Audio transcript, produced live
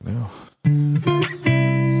It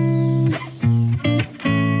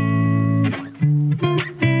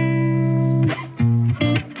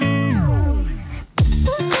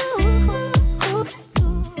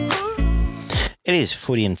is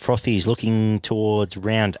Footy and Frothies looking towards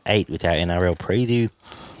round 8 with our NRL preview,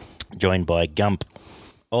 joined by Gump,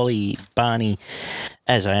 Ollie, Barney,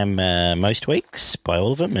 as I am most weeks by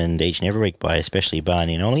all of them, and each and every week by especially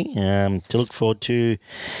Barney and Ollie, to look forward to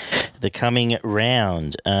the coming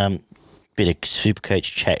round. Bit of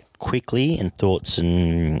Supercoach chat quickly and thoughts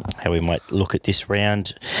on how we might look at this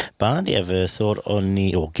round. Barn, do you have a thought on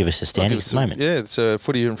or give us a standings at the moment? Yeah, so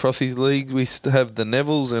Footy and Frothies League, we have the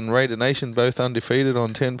Nevilles and Raider Nation both undefeated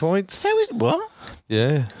on 10 points. How is it? What?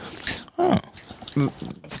 Yeah. Oh.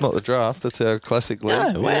 It's not the draft, that's our classic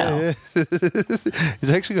league. Oh, wow. Yeah.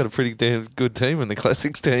 He's actually got a pretty damn good team in the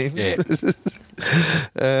classic team. Yeah. Kudos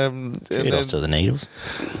to the Needles.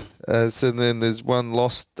 So then there's one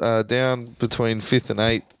loss down between 5th and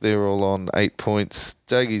 8th. They're all on 8 points.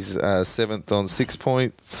 Daggy's 7th on 6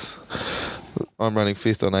 points. I'm running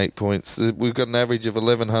 5th on 8 points. We've got an average of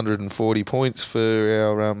 1,140 points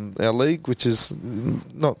for our league, which is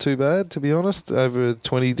not too bad, to be honest, over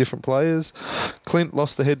 20 different players. Clint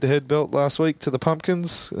lost the head-to-head belt last week to the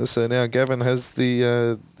Pumpkins, so now Gavin has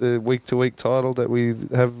the week-to-week title that we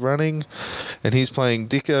have running, and he's playing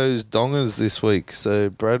Dicko's Dongers this week, so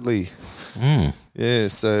Bradley. Yeah,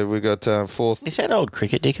 so we got 4th. Is that old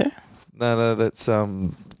cricket, Dicko? No, that's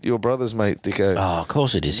your brother's mate, Dicko. Oh, of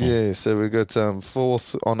course it is. Yeah, so we've got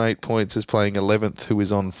 4th on 8 points is playing 11th, who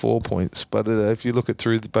is on 4 points. But if you look at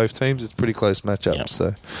through both teams, it's a pretty close matchup. Yep.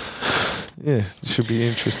 So, yeah, it should be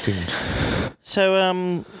interesting. So,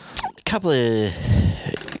 a couple of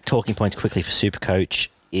talking points quickly for Supercoach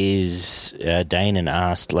is Dane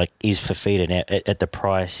asked, is Fafita now at the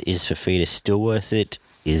price? Is Fafita still worth it?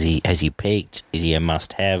 Has he peaked? Is he a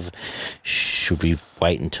must-have? Should we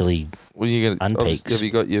wait until he unpeaks? Have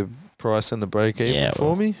you got your price and the break-even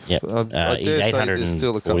for me? Yep. He's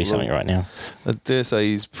 840 something right now. I dare say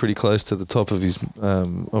he's pretty close to the top of his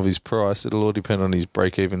price. It'll all depend on his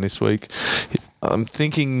break-even this week. I'm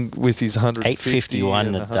thinking with his 150,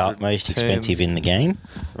 851, the most expensive in the game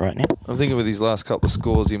right now. I'm thinking with his last couple of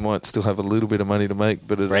scores, he might still have a little bit of money to make,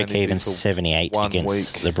 but break even 78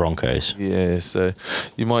 against the Broncos. Yeah, so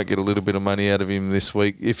you might get a little bit of money out of him this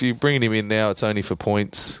week. If you're bringing him in now, it's only for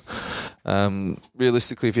points.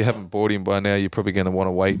 Realistically, if you haven't bought him by now, you're probably going to want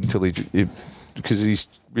to wait until because he's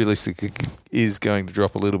realistically is going to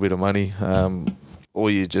drop a little bit of money, or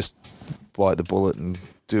you just bite the bullet and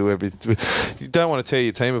do everything. You don't want to tear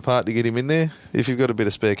your team apart to get him in there. If you've got a bit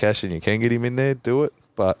of spare cash and you can get him in there, do it.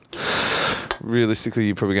 But realistically,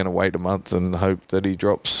 you're probably going to wait a month and hope that he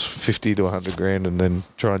drops 50 to 100 grand and then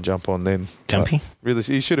try and jump on then. Gumpy? Really,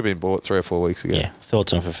 he should have been bought 3 or 4 weeks ago. Yeah.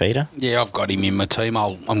 Thoughts on Fafita? Yeah, I've got him in my team.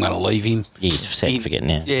 I'm going to leave him. Yeah, he's set and forget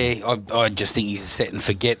now. Yeah, I just think he's set and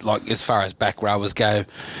forget. As far as back rowers go,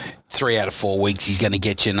 3 out of 4 weeks, he's going to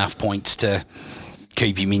get you enough points to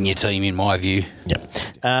keep him in your team, in my view. Yep.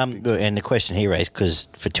 And the question he raised, because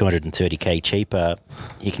for $230K cheaper,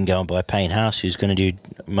 you can go and buy Payne Haas, who's going to do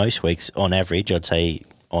most weeks, on average, I'd say,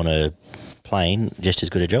 on a plane, just as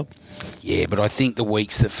good a job. Yeah, but I think the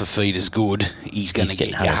weeks that Fafita's good, he's going to get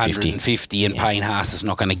you 150, and Payne Haas is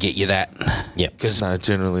not going to get you that. Yep. No,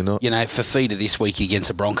 generally not. Fafita this week against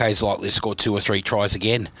the Broncos likely to score 2 or 3 tries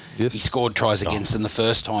again. Yes. He scored tries against them the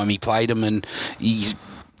first time he played them, and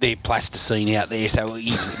they're plasticine out there, so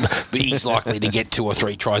he's likely to get 2 or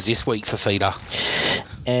 3 tries this week for Fafita.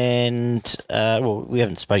 And, we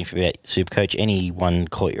haven't spoken about Supercoach. Anyone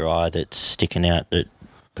caught your eye that's sticking out that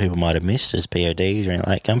people might have missed as PODs or anything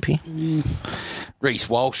like Gumpy? Reece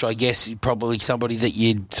Walsh, I guess, probably somebody that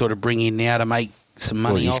you'd sort of bring in now to make some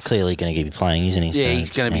money he's off. Clearly going to be playing, isn't he? Yeah, he's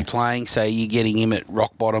going to be playing, so you're getting him at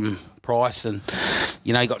rock bottom price, and,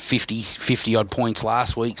 he got 50-odd points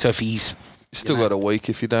last week, so if he's... Still got a week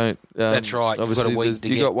if you don't. That's right. You've got a week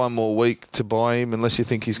you got one more week to buy him unless you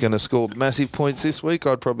think he's going to score massive points this week.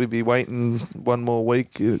 I'd probably be waiting one more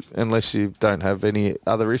week unless you don't have any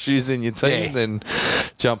other issues in your team. Then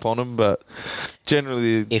jump on him. But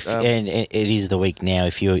generally, and it is the week now.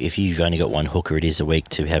 If you've only got one hooker, it is a week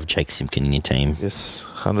to have Jake Simpkin in your team. Yes,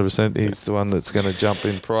 100%. He's the one that's going to jump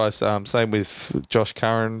in price. Same with Josh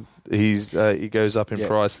Curran. He goes up in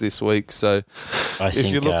price this week. So if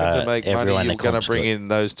you're looking to make money, you're going to bring in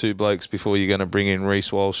those 2 blokes before you're going to bring in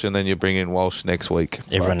Reece Walsh, and then you bring in Walsh next week.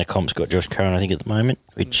 Everyone in the comp's got Josh Curran, I think, at the moment,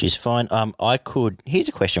 which is fine. Here's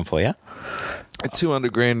a question for you.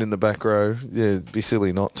 200 grand in the back row, it'd be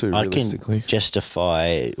silly not to, realistically.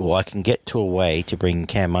 I can get to a way to bring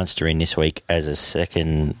Cam Munster in this week as a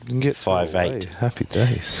second 5'8". Happy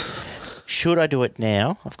days. should I do it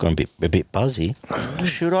now? I've gone a bit buzzy.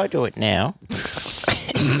 Should I do it now?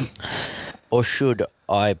 Or should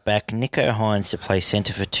I back Nico Hines to play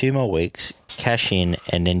centre for 2 more weeks, cash in,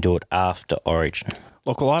 and then do it after Origin?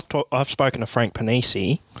 Look, well, I've spoken to Frank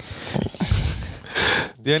Panisi.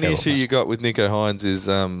 The only issue you got with Nico Hines is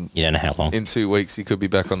You don't know how long. in 2 weeks he could be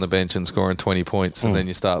back on the bench and scoring 20 points, and then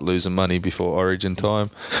you start losing money before Origin time.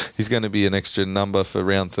 He's going to be an extra number for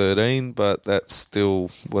round 13, but that's still,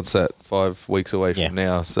 5 weeks away from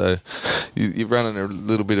now. So you're running a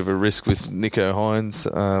little bit of a risk with Nico Hines.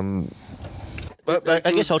 But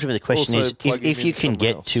I guess ultimately the question is, if you can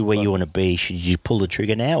get to where you want to be, should you pull the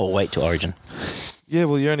trigger now or wait to Origin? Yeah,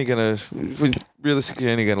 well, you're only going to realistically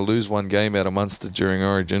only going to lose one game out of Munster during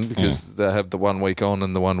Origin because they have the 1 week on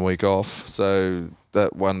and the 1 week off. So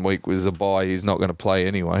that 1 week was a bye. He's not going to play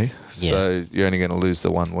anyway. Yeah. So you're only going to lose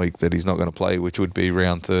the 1 week that he's not going to play, which would be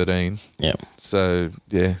round 13. Yeah. So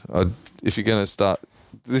yeah, if you're going to start,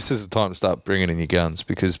 this is the time to start bringing in your guns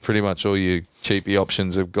because pretty much all your cheapy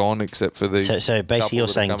options have gone except for these. So basically, you're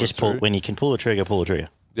saying just pull when you can pull the trigger, pull the trigger.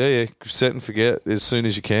 Yeah, set and forget as soon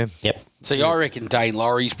as you can. Yep. See, I reckon Dane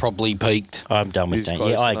Laurie's probably peaked. I'm done with He's Dane.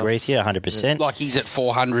 close Yeah, I enough. agree with you 100%. Like he's at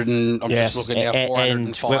 400 and I'm Yes. just looking now,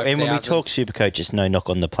 And 405,000. when we talk Supercoach, it's no knock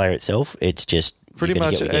on the player itself. It's just Pretty you're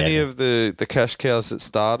gonna much get what you get any out of the cash cows that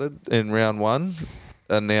started in round 1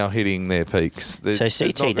 are now hitting their peaks. So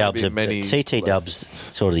CT Dubs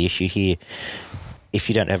sort of the issue here. If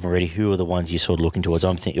you don't have them already, who are the ones you're sort of looking towards?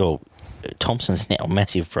 I'm thinking, Thompson's now a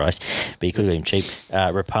massive price, but you could have got him cheap.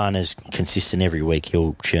 Rapana's consistent every week;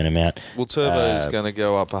 he'll churn him out. Well, Turbo's going to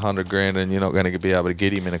go up $100,000, and you're not going to be able to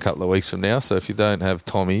get him in a couple of weeks from now. So if you don't have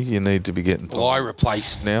Tommy, you need to be getting Tommy Well, I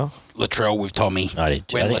replaced now. Latrell with Tommy. I did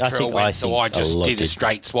too. When I think Latrell went, so I a just lot did a did.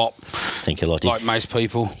 straight swap, I think a lot did. like most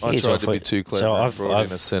people. I Here's tried what to I be thought. too clever So and I've- brought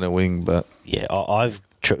in a centre wing, but Yeah, I've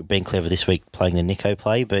been clever this week playing the Nico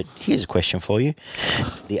play, but here's a question for you.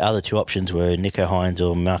 The other two options were Nico Hines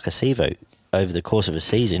or Marcus Evo. Over the course of a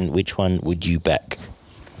season, which one would you back?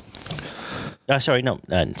 Sorry.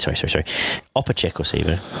 Opacek or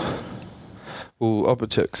Sevo? well,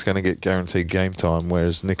 Opacek's going to get guaranteed game time,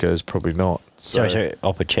 whereas Nico's probably not. So. Sorry.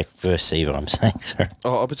 Opacek versus Sevo, I'm saying. Sorry.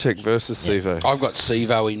 Oh, Opacek versus Sevo. I've got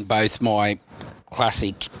Sevo in both my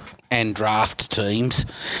classic and draft teams,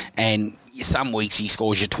 and some weeks he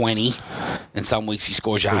scores you 20, and some weeks he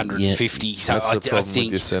scores you 150. So That's the I problem think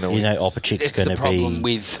with your centre You know, wings. Opacek's it's going the to problem be...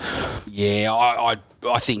 with. Yeah,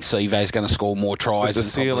 I think Sevo's going to score more tries.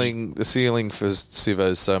 But the ceiling for Sivo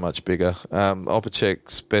is so much bigger.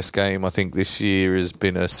 Opacek's best game, I think, this year has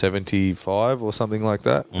been a 75 or something like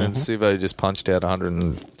that, and Sivo just punched out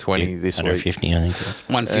 120 this week. 150, I think.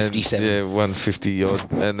 157. Yeah, 150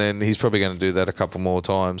 odd, and then he's probably going to do that a couple more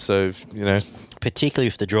times. So Particularly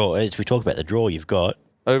if the draw, as we talk about the draw you've got,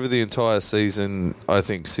 over the entire season, I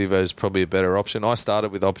think Sivo's probably a better option. I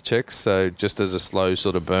started with Opacek, so just as a slow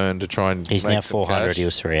sort of burn to try and he's make now some 400, cash. he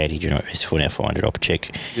was 380, do you know, he's now 400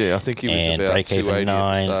 Opacek. Yeah, I think he was And about break 280 even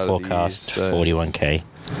at the 9, start forecast of the year, so 41k.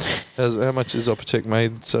 How much has Opacek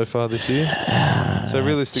made so far this year? So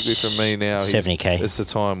realistically, for me now, 70k. It's a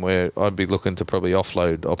time where I'd be looking to probably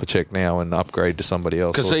offload Opacek now and upgrade to somebody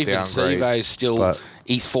else. Because or even downgrade. Sevo's still, But-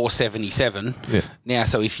 he's 477 Yeah. now.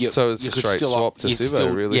 So if you, So it's you a could straight still swap to it's Sivo,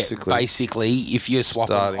 still- realistically. Yeah, basically, if you're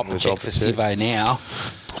swapping Starting with Opacek for Opacek. Sivo now,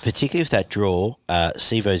 Particularly with that draw,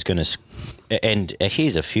 Sivo's going to... And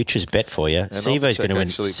here's a futures bet for you. And Sivo's Opacek going to win.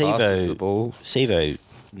 actually passes the ball. Sivo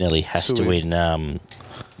nearly has So to we- win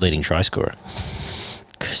leading try scorer.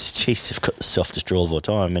 Because, jeez, they've got the softest draw of all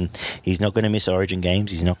time, and he's not going to miss Origin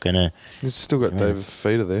games. He's not going to... He's still got David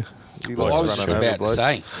Feeder there. He well, I likes was just running over about to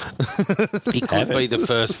blokes. say he could be the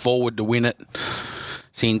first forward to win it.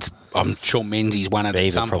 Since I'm sure Menzies won it at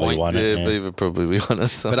Beaver some probably point. won it. Yeah, Beaver probably won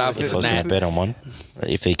it. But other If I than was going that, to bet on one,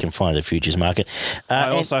 if he can find the futures market. I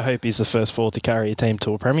And also hope he's the first forward to carry a team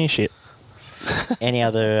to a premiership. any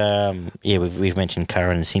other... we've mentioned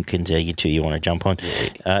Curran and Simpkins. You two you want to jump on.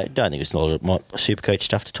 Don't think there's a lot of more Supercoach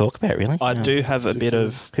stuff to talk about, really. I do have a bit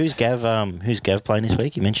of... Who's Gav playing this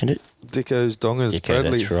week? You mentioned it. Dicko's Dongers, Okay,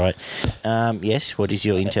 Bradley. that's right. Yes, what is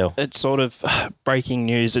your intel? It's sort of breaking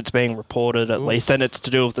news. It's being reported at least, and it's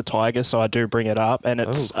to do with the Tigers, so I do bring it up. And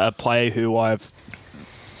it's a player who I've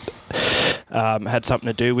had something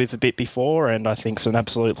to do with a bit before, and I think is an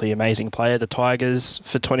absolutely amazing player. The Tigers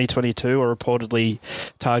for 2022 are reportedly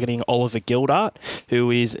targeting Oliver Gildart,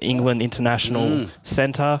 who is England international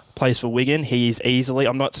centre, plays for Wigan. He is easily.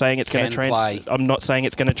 I'm not saying it's going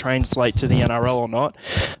to translate to the NRL or not,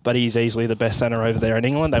 but he's easily the best centre over there in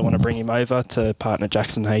England. They want to bring him over to partner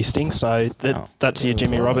Jackson Hastings, so that's your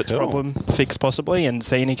Jimmy Roberts problem fixed possibly, and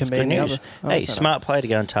Sini can be in the other. Hey, smart player to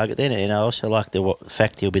go and target then, and I also like the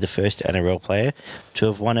fact he'll be the first NRL player to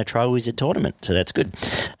have won a Trial Wizard tournament, so that's good.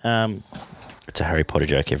 It's a Harry Potter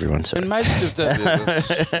joke, everyone. So. And most of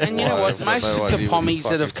the and you know what, most of the pommies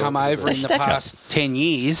that have come over in the past 10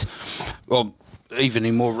 years, well, even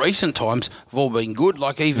in more recent times, have all been good.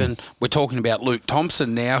 Like even we're talking about Luke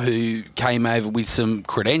Thompson now, who came over with some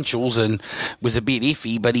credentials and was a bit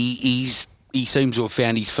iffy, but he seems to have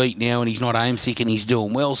found his feet now, and he's not homesick, and he's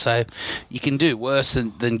doing well. So you can do worse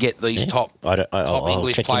than get these top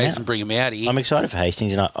English players and bring them out here. I'm excited for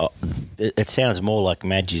Hastings, and it sounds more like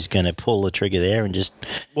Madge going to pull the trigger there and just...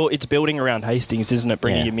 Well, it's building around Hastings, isn't it,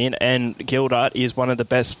 bringing him in? And Gildart is one of the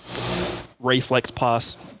best reflex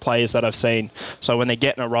pass players that I've seen. So when they're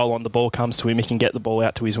getting a roll on, the ball comes to him, he can get the ball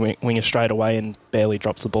out to his winger straight away and barely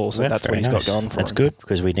drops the ball. So that's what he's got going for him. That's good,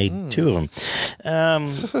 because we need two of them.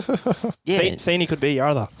 Sini could be your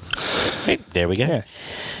other. Hey, there we go. Yeah.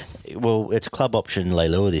 Well, it's club option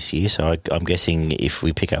Leilua this year, so I'm guessing if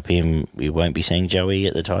we pick up him, we won't be seeing Joey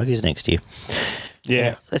at the Tigers next year.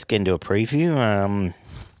 Yeah. Let's get into a preview.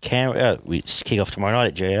 We kick off tomorrow night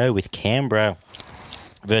at GO with Canberra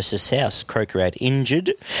versus South. Croker out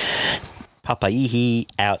injured. Papaihi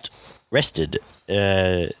out rested.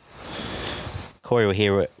 Corey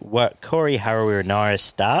Harawira-Naera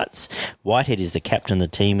starts. Whitehead is the captain of the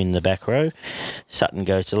team in the back row. Sutton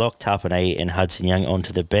goes to lock. Tarpanay and Hudson Young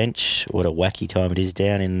onto the bench. What a wacky time it is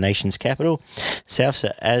down in the nation's capital. Souths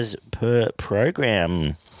are as per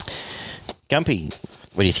program. Gumpy,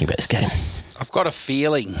 what do you think about this game? I've got a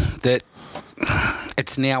feeling that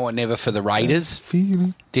it's now or never for the Raiders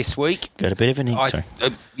this week. Got a bit of an ink, it's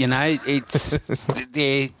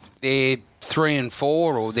they're 3-4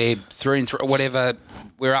 or they're 3-3, whatever.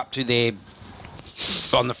 We're up to their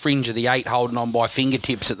on the fringe of the 8, holding on by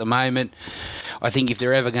fingertips at the moment. I think if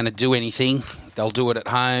they're ever going to do anything, they'll do it at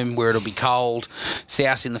home where it'll be cold.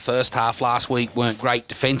 South in the first half last week weren't great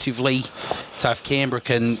defensively. So if Canberra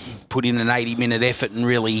can put in an 80-minute effort and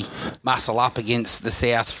really muscle up against the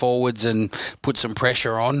South forwards and put some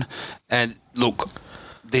pressure on, and look,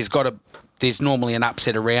 there's normally an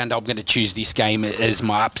upset around. I'm going to choose this game as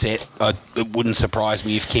my upset. It wouldn't surprise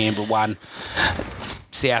me if Canberra won.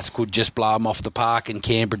 South could just blow them off the park and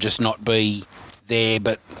Canberra just not be there.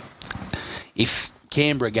 But if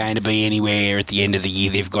Canberra are going to be anywhere at the end of the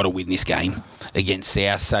year, they've got to win this game against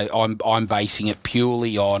South. So I'm basing it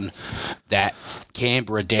purely on that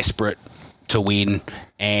Canberra are desperate to win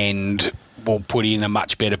and will put in a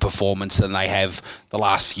much better performance than they have the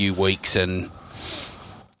last few weeks. And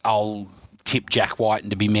I'll tip Jack Whiten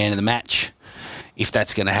to be man of the match. If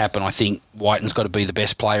that's going to happen, I think Whiten's got to be the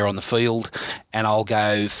best player on the field. And I'll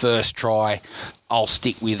go first try. I'll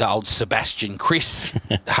stick with old Sebastian Chris.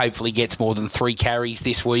 Hopefully gets more than 3 carries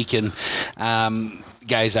this week and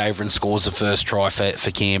goes over and scores the first try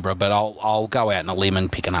for Canberra. But I'll go out on a limb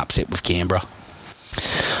and pick an upset with Canberra.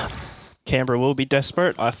 Canberra will be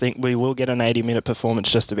desperate. I think we will get an 80-minute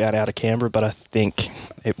performance just about out of Canberra, but I think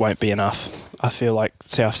it won't be enough. I feel like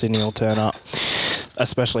South Sydney will turn up,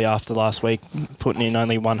 especially after last week, putting in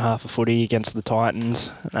only one half a footy against the Titans.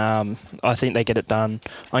 I think they get it done.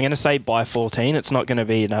 I'm going to say by 14. It's not going to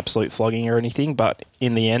be an absolute flogging or anything, but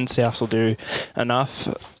in the end, Souths will do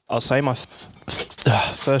enough. I'll say my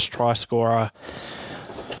first try scorer,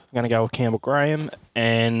 I'm going to go with Campbell Graham,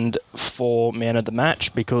 and for man of the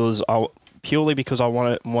match, purely because I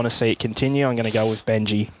want to see it continue, I'm going to go with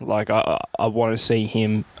Benji. Like I want to see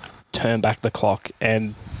him turn back the clock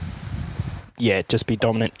and just be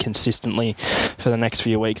dominant consistently for the next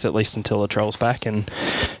few weeks, at least until Latrell's back. And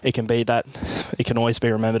it can be that it can always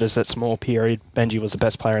be remembered as that small period. Benji was the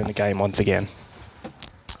best player in the game once again.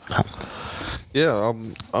 Yeah,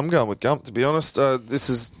 I'm going with Gump, to be honest. This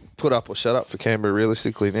is put up or shut up for Canberra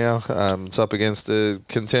realistically now. It's up against a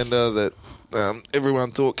contender that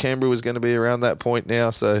everyone thought Canberra was going to be around that point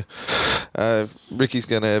now. So if Ricky's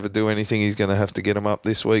going to ever do anything, he's going to have to get him up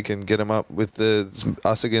this week and get him up with the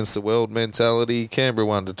us against the world mentality. Canberra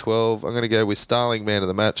 1-12. I'm going to go with Starling man of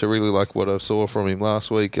the match. I really like what I saw from him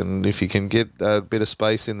last week, and if he can get a bit of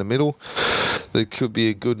space in the middle, there could be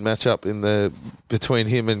a good matchup between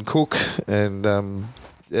him and Cook. And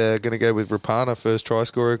going to go with Rapana first try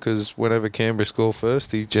scorer, because whenever Canberra score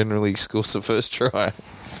first, he generally scores the first try.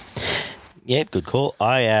 Yeah, good call.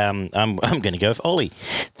 I'm going to go with Ollie.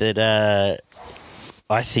 That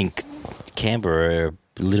I think Canberra are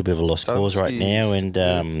a little bit of a lost cause right now, and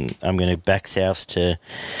I'm going to back Souths to.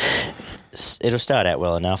 It'll start out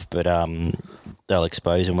well enough, but they'll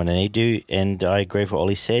expose them when they need to. And I agree with what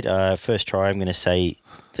Ollie said. First try, I'm going to say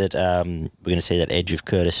that we're going to see that edge of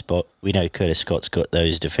Curtis Scott. We know Curtis Scott's got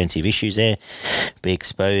those defensive issues there. Be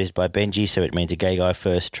exposed by Benji, so it means a gay guy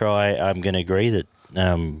first try. I'm going to agree that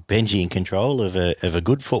Benji in control of a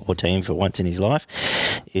good football team for once in his life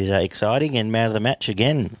is exciting, and man of the match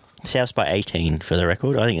again. South by 18 for the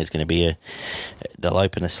record. I think it's going to be they'll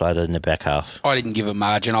open a slower than the back half. I didn't give a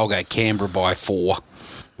margin. I'll go Canberra by 4.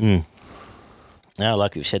 Now,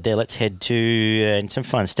 like we've said there, let's head to and some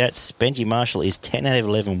fun stats. Benji Marshall is 10 out of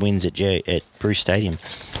 11 wins at Bruce Stadium.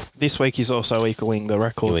 This week he's also equaling the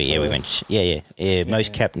record. We mentioned. Yeah.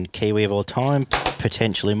 Most captain Kiwi of all time,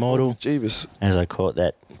 potential immortal. Jeebus. As I caught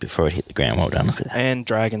that before it hit the ground. Well done. Look at that. And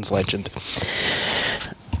Dragons legend.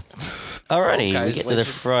 Alrighty, we get to the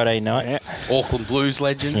Friday night. Auckland Blues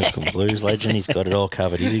legend. Auckland Blues legend. He's got it all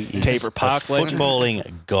covered. He's Keeper Park legend.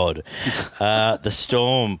 Footballing god. The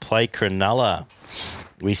Storm play Cronulla.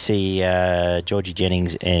 We see Georgie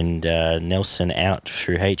Jennings and Nelson out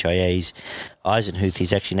through HIAs. Eisenhuth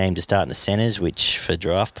is actually named to start in the centres, which for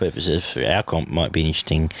draft purposes for our comp might be an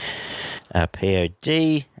interesting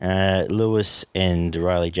POD. Lewis and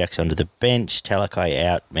Riley Jackson under the bench. Talakai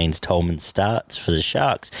out means Tolman starts for the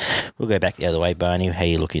Sharks. We'll go back the other way, Barney. How are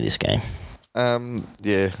you looking at this game?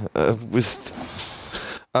 With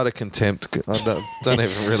utter contempt. I don't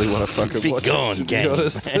even really want to fucking watch it, to be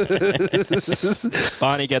honest.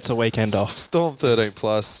 Barney gets a weekend off. Storm 13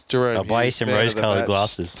 plus. Jerome I'll buy you some rose-coloured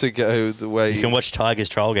glasses to go the way you can watch Tigers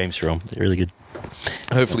trial games from. They're really good.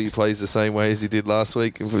 Hopefully he plays the same way as he did last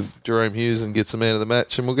week with Jerome Hughes and gets the man of the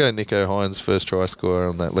match. And we'll go Nico Hines, first try scorer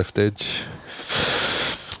on that left edge.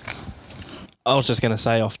 I was just going to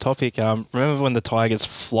say off topic, remember when the Tigers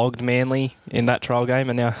flogged Manly in that trial game,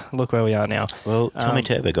 and now look where we are now. Well, Tommy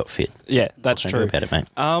Turbo got fit. Yeah, that's Don't true. worry about it, mate.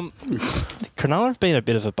 Cronulla have been a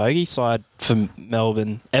bit of a bogey side for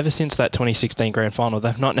Melbourne ever since that 2016 grand final.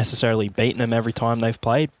 They've not necessarily beaten them every time they've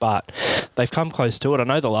played, but they've come close to it. I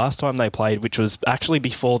know the last time they played, which was actually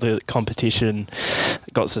before the competition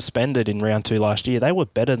got suspended in round 2 last year, they were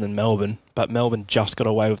better than Melbourne, but Melbourne just got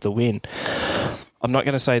away with the win. I'm not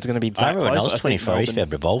going to say it's going to be that I remember close. when I was 24, I used to be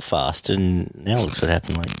able to bowl fast, and now look what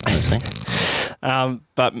happened, like, honestly.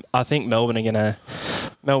 But I think Melbourne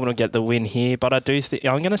will get the win here. But I do think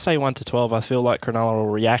I'm going to say 1-12. I feel like Cronulla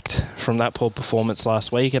will react from that poor performance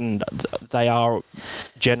last week, and they are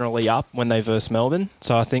generally up when they verse Melbourne.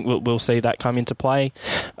 So I think we'll see that come into play.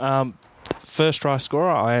 First try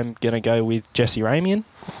scorer, I am going to go with Jesse Ramian,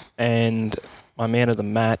 and my man of the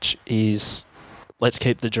match is. Let's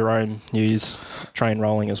keep the Jerome Hughes train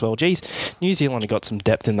rolling as well. Geez, New Zealand have got some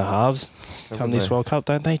depth in the halves come this World Cup,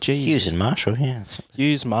 don't they? Geez. Hughes and Marshall, yeah.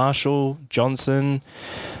 Hughes, Marshall, Johnson,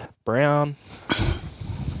 Brown. Yeah.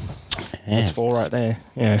 That's 4 right there.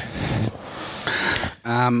 Yeah.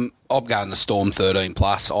 I'm going the Storm 13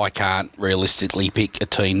 plus. I can't realistically pick a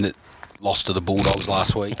team that lost to the Bulldogs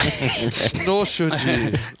last week. Nor should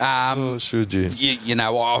you. Nor should you. You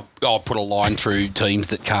know, I'll put a line through teams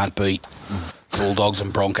that can't beat Bulldogs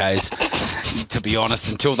and Broncos, to be honest,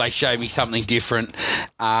 until they show me something different.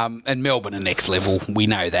 And Melbourne are next level. We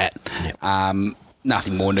know that. Yep.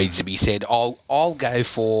 Nothing more needs to be said. I'll go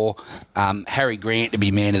for Harry Grant to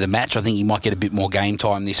be man of the match. I think he might get a bit more game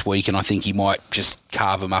time this week, and I think he might just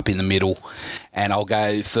carve him up in the middle. And I'll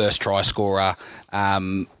go first try scorer,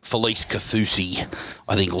 Felice Kafusi.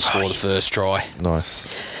 I think he'll score the first try.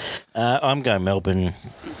 Nice. I'm going Melbourne.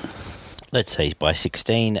 Let's say by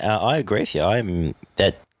 16. I agree with you. I'm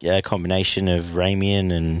that combination of Ramian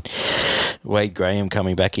and Wade Graham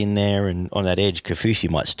coming back in there, and on that edge, Kafusi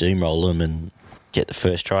might steamroll them and get the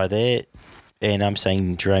first try there. And I'm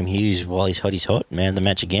saying Jerome Hughes, while he's hot, man of the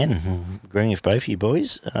match again. Agreeing with both of you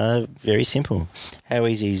boys. Very simple. How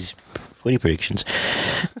easy is footy predictions?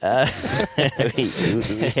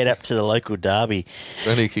 We head up to the local derby.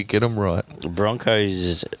 Then he could get them right.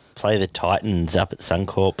 Broncos play the Titans up at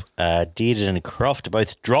Suncorp. Dearden and Croft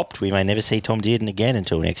both dropped. We may never see Tom Dearden again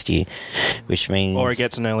until next year, which means... Or he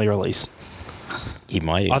gets an early release. He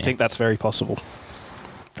might. I think that's very possible.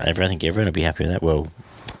 I think everyone will be happy with that. Well,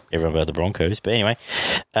 everyone but the Broncos. But anyway,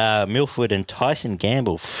 Milford and Tyson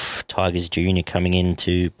Gamble, Tigers Jr. coming in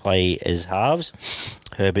to play as halves.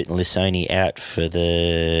 Herbert and Lissoni out for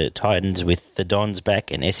the Titans with the Dons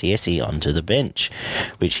back and SESE onto the bench,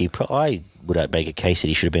 which I would make a case that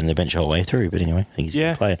he should have been on the bench the whole way through. But anyway, I think he's a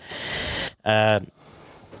good player.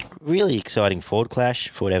 really exciting forward clash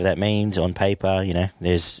for whatever that means on paper. You know,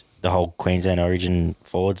 there's the whole Queensland Origin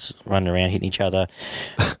forwards running around hitting each other.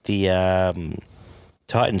 The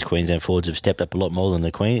Titans Queensland forwards have stepped up a lot more than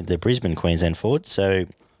the Brisbane Queensland forwards, so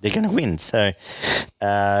they're going to win. So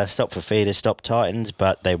stop Fifita, stop Titans,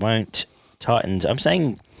 but they won't. Titans, I'm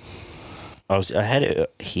saying, I had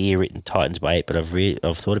it here written Titans by 8, but I've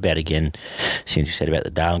thought about it again since you said about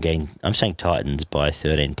the Darwin game. I'm saying Titans by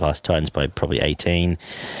 13 plus, Titans by probably 18.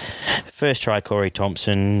 First try, Corey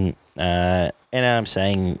Thompson. And I'm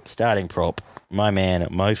saying starting prop, my man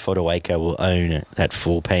Mo Fotuaika will own that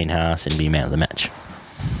full Payne Haas and be man of the match.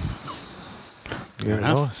 Yeah,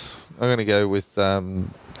 nice. I'm going to go with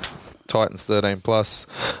Titans 13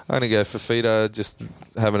 plus. I'm going to go for Fifita, just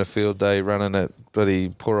having a field day running at bloody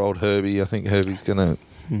poor old Herbie. I think Herbie's going to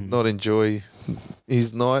not enjoy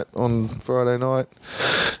his night on Friday night.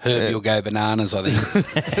 Herbie will go bananas, I think.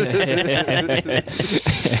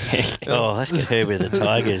 Oh, let's get Herbie to the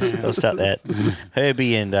Tigers. I'll start that.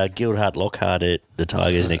 Herbie and Gildhart Lockhart at the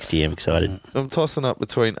Tigers next year. I'm excited. I'm tossing up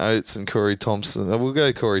between Oates and Corey Thompson. We'll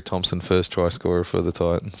go Corey Thompson first try scorer for the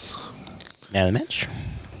Titans. Man of the match?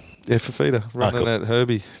 Yeah, Fifita, running at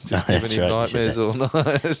Herbie. Just giving him nightmares all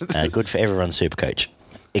night. Good for everyone's super coach,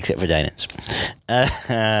 except for Danans.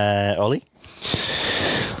 Ollie?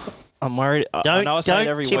 I'm worried. I know I say Don't it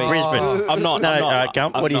every tip week. Brisbane. I'm not.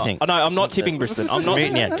 Gump, what do you think? No, I'm not tipping Brisbane. I'm not.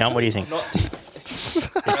 Muting out. Gump, what do you think?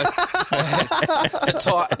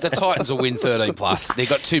 The Titans will win 13 plus. They've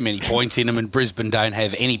got too many points in them, and Brisbane don't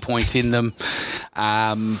have any points in them.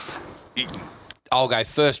 I'll go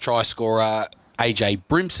first try scorer AJ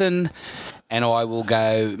Brimson, and I will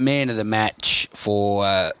go man of the match for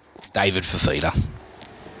David Fifita.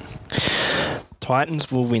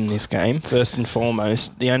 Titans will win this game, first and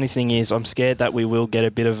foremost. The only thing is I'm scared that we will get a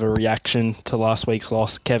bit of a reaction to last week's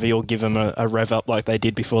loss. Kevy will give them a rev up like they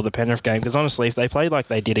did before the Penrith game, because honestly, if they play like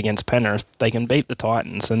they did against Penrith, they can beat the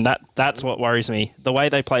Titans, and that's what worries me. The way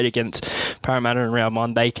they played against Parramatta in round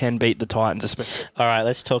 1, they can beat the Titans. All right,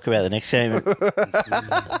 let's talk about the next game.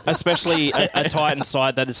 Especially a Titans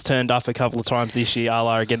side that has turned up a couple of times this year, a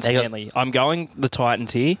la against Manly. I'm going the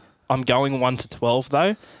Titans here. I'm going 1-12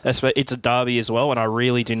 though. It's a derby as well, and I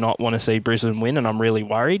really do not want to see Brisbane win, and I'm really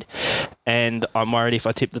worried. And I'm worried if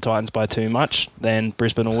I tip the Titans by too much, then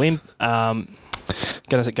Brisbane will win. Going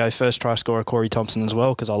to go first try scorer Corey Thompson as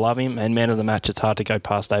well, because I love him. And man of the match, it's hard to go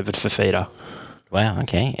past David Fifita. Wow,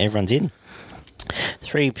 okay, everyone's in.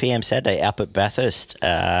 3 p.m. Saturday up at Bathurst,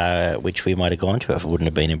 which we might have gone to if it wouldn't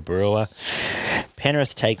have been in Brewer.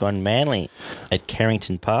 Penrith take on Manly at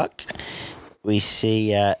Carrington Park. We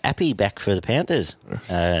see Appy back for the Panthers.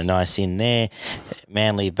 Nice in there.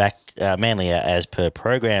 Manly back. Manly as per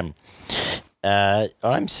program.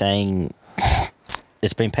 I'm saying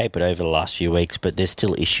it's been papered over the last few weeks, but there's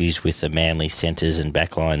still issues with the Manly centres and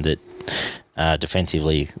backline that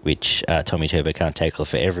defensively, which Tommy Turbo can't tackle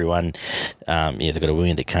for everyone. They've got a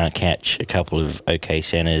winger that can't catch, a couple of okay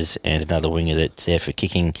centres, and another winger that's there for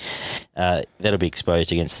kicking. That'll be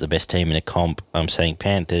exposed against the best team in a comp. I'm saying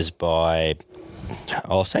Panthers by,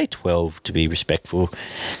 I'll say 12 to be respectful.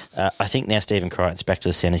 I think now Stephen Crichton's back to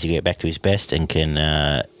the centres. He get back to his best and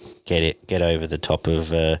can get over the top of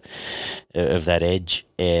that edge.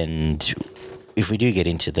 And if we do get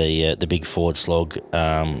into the big forward slog,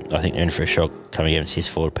 I think they're in for a shock coming against his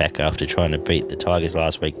forward pack after trying to beat the Tigers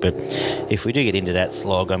last week. But if we do get into that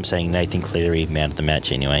slog, I'm saying Nathan Cleary man of the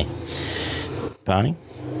match anyway. Barney?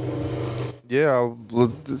 Yeah,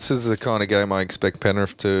 this is the kind of game I expect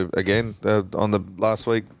Penrith to, again, on the last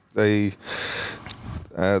week, they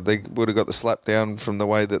would have got the slap down from the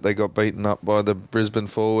way that they got beaten up by the Brisbane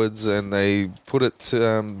forwards, and they put it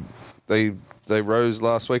to, they rose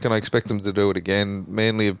last week, and I expect them to do it again.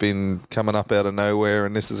 Manly have been coming up out of nowhere,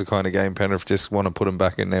 and this is the kind of game Penrith just want to put them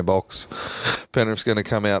back in their box. Penrith's going to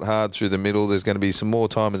come out hard through the middle. There's going to be some more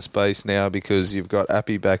time and space now because you've got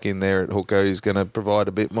Appy back in there at hooker who's going to provide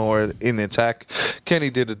a bit more in the attack. Kenny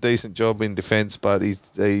did a decent job in defence, but he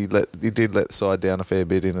did let the side down a fair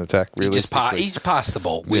bit in attack, realistically. He just passed the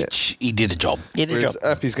ball, which he did a job. Whereas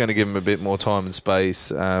Appy's going to give him a bit more time and space.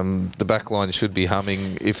 The back line should be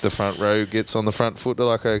humming if the front row gets on the front foot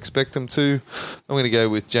like I expect them to. I'm going to go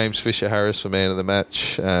with James Fisher-Harris for man of the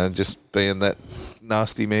match, just being that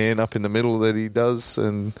nasty man up in the middle that he does,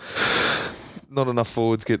 and not enough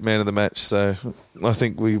forwards get man of the match, so I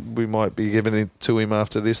think we might be giving it to him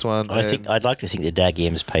after this one. I'd like to think that Dag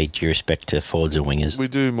M's paid due respect to forwards and wingers. We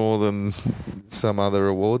do more than some other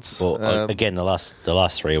awards. Well, again, the last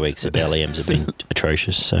 3 weeks of LEMs have been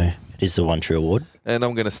atrocious, so it is the one true award. And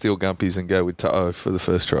I'm going to steal Gumpies and go with To'o for the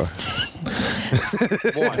first try.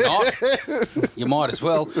 Why not? You might as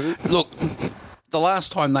well. Look, the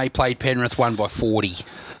last time they played, Penrith won by 40.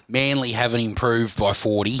 Manly haven't improved by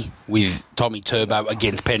 40 with Tommy Turbo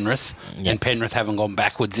against Penrith, and Penrith haven't gone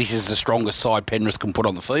backwards. This is the strongest side Penrith can put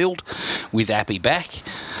on the field with Appy back.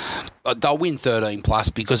 They'll win 13 plus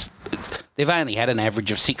because they've only had an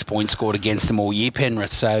average of 6 points scored against them all year,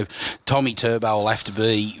 Penrith. So Tommy Turbo will have to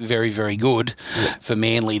be very, very good for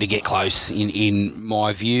Manly to get close, in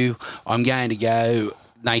my view. I'm going to go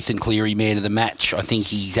Nathan Cleary, man of the match. I think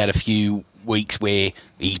he's had a few weeks where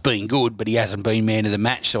he's been good, but he hasn't been man of the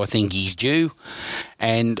match, so I think he's due.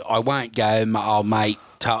 And I won't go old mate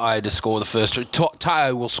Ta'o to score the first try.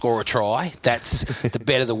 Ta'o will score a try. That's the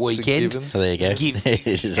bet of the weekend. Oh, there you go.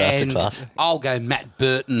 This is And afterclass. I'll go Matt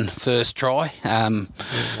Burton first try. Going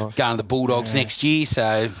to the Bulldogs next year,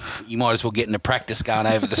 so you might as well get into practice going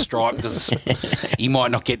over the stripe because he might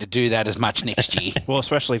not get to do that as much next year. Well,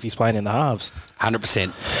 especially if he's playing in the halves.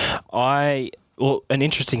 100%. Well, an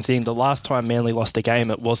interesting thing, the last time Manly lost a game,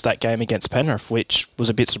 it was that game against Penrith, which was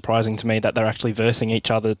a bit surprising to me that they're actually versing each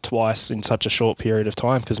other twice in such a short period of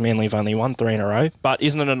time because Manly have only won 3 in a row. But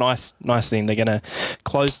isn't it a nice thing? They're going to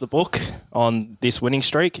close the book on this winning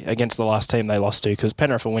streak against the last team they lost to because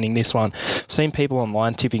Penrith are winning this one. I've seen people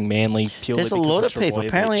online tipping Manly purely There's a because lot of of people. Trbojevic.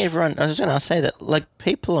 Apparently, everyone. I was going to say that, like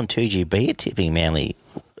people on 2GB are tipping Manly.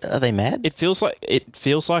 Are they mad? It feels like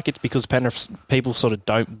it's because Penrith people sort of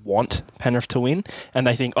don't want Penrith to win, and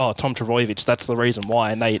they think, oh, Tom Trbojevic, that's the reason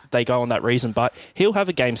why, and they go on that reason. But he'll have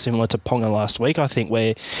a game similar to Ponga last week, I think,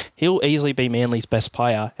 where he'll easily be Manly's best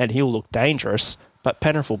player and he'll look dangerous, but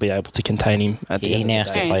Penrith will be able to contain him at the He end now of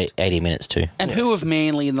has the to day. play 80 minutes too. And who have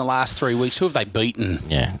Manly in the last 3 weeks? Who have they beaten?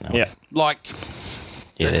 Yeah. No. Yeah. Like,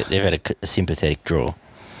 They've had a sympathetic draw,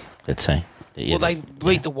 let's say. Yeah, well, they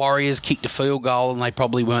beat the Warriors, kicked a field goal, and they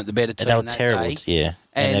probably weren't the better team They were that terrible, day. yeah.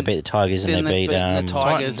 And they beat the Tigers and then they beat the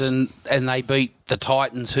Tigers Titans. and they beat the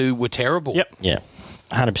Titans, who were terrible. Yep. Yeah.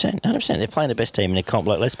 100%. They're playing the best team in their comp.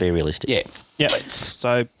 Like, let's be realistic. Yeah. Yeah. But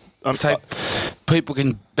So so people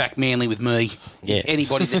can back Manly with me. Yeah. If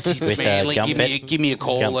anybody that tips With, Manly, Gumpbet. give me a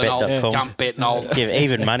call and I'll Gumpbet.com. Gump bet and I'll. Give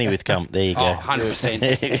even money with Gump. There you go. Oh,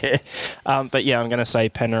 100%. but yeah, I'm going to say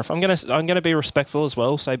Penrith. I'm going to be respectful as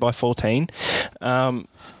well. Say by 14.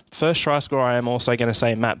 First try scorer, I am also going to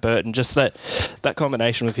say Matt Burton. Just that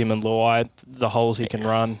combination with him and Luai, the holes he can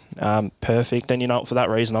run, perfect. And for that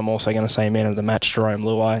reason, I'm also going to say man of the match, Jerome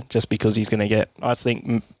Luai, just because he's going to get. I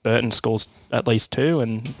think Burton scores at least 2,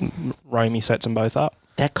 and Romy sets them both up.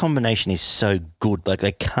 That combination is so good. Like,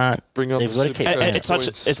 they can't. Bring on they've the got to super keep fast going.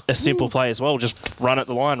 points. It's a simple play as well. Just run at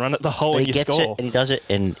the line, run at the hole, But and he you gets score. it and he does it,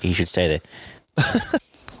 and he should stay there.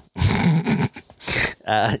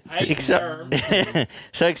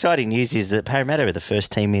 So exciting news is that Parramatta are the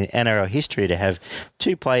first team in NRL history to have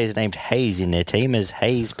 2 players named Hayes in their team, as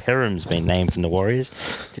Hayes Perham's been named from the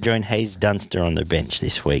Warriors to join Hayes Dunster on the bench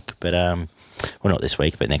this week. But well, not this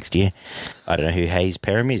week, but next year. I don't know who Hayes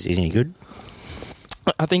Perham is. Isn't he good?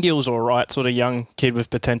 I think he was all right. Sort of young kid with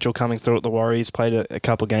potential coming through at the Warriors. Played a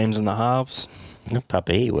couple of games in the halves.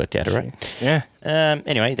 Puppy, he worked out all right. Yeah.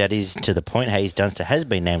 Anyway, that is to the point. Hayes Dunster has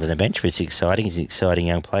been named on the bench, but it's exciting. He's an exciting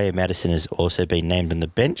young player. Madison has also been named on the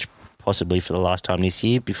bench, possibly for the last time this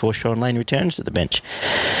year before Sean Lane returns to the bench.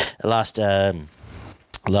 The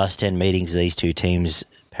last 10 meetings of these two teams,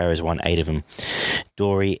 Para's won 8 of them.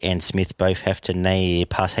 Dory and Smith both have to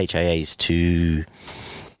pass HIAs to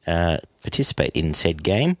participate in said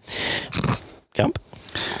game. Gump?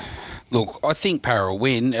 Look, I think Para will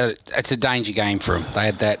win. It's a danger game for them. They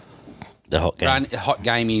had that The hot game. hot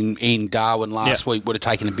game in Darwin last week. Would have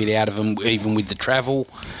taken a bit out of them, even with the travel.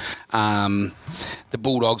 The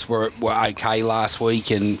Bulldogs were okay last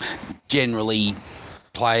week and generally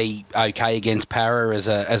play okay against Para as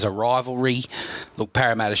a rivalry. Look,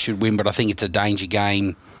 Parramatta should win, but I think it's a danger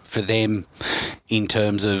game for them in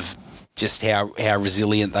terms of just how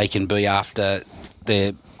resilient they can be after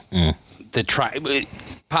the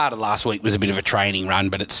part of last week was a bit of a training run,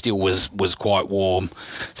 but it still was quite warm.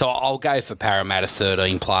 So I'll go for Parramatta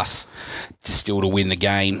 13 plus still to win the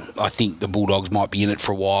game. I think the Bulldogs might be in it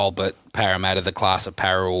for a while, but Parramatta, the class of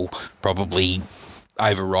Para, will probably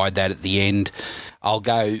override that at the end. I'll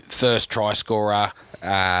go first try scorer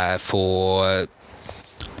for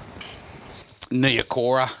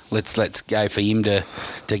Niokora. Let's go for him to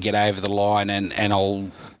get over the line, and I'll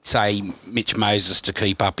say Mitch Moses to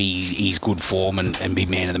keep up his good form and be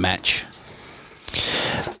man of the match.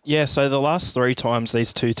 Yeah, so the last 3 times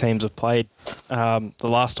these two teams have played, the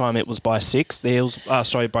last time it was by 6. The Eels,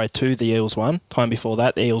 by 2, the Eels won. Time before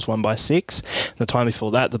that, the Eels won by 6. The time before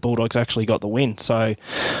that, the Bulldogs actually got the win. So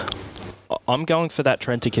I'm going for that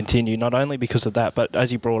trend to continue, not only because of that, but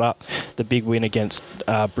as you brought up, the big win against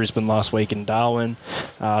Brisbane last week in Darwin.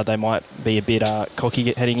 They might be a bit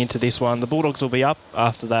cocky heading into this one. The Bulldogs will be up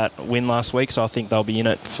after that win last week, so I think they'll be in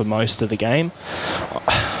it for most of the game.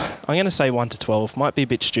 I'm going to say 1-12. Might be a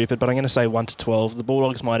bit stupid, but I'm going to say 1-12. The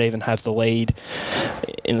Bulldogs might even have the lead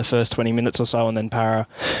in the first 20 minutes or so, and then Para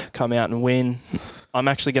come out and win. I'm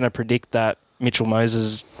actually going to predict that Mitchell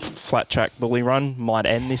Moses' flat track bully run might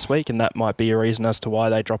end this week, and that might be a reason as to why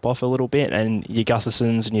they drop off a little bit, and your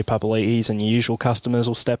Guthersons and your Papali'is and your usual customers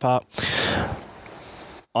will step up.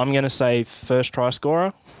 I'm going to say first try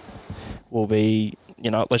scorer will be,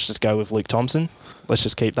 let's just go with Luke Thompson. Let's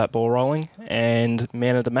just keep that ball rolling. And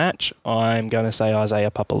man of the match, I'm going to say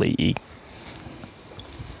Isaiah Papali'i.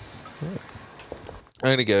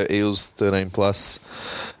 I'm going to go Eels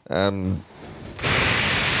 13+.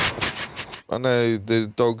 I know the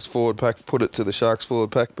Dogs forward pack put it to the Sharks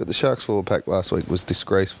forward pack, but the Sharks forward pack last week was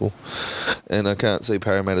disgraceful, and I can't see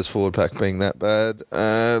Parramatta's forward pack being that bad.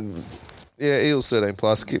 Eels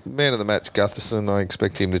 13+. Man of the match, Gutherson. I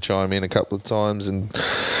expect him to chime in a couple of times and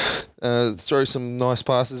throw some nice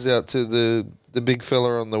passes out to the big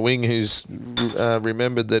fella on the wing who's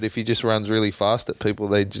remembered that if he just runs really fast at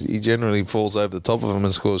people, he generally falls over the top of them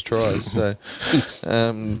and scores tries. So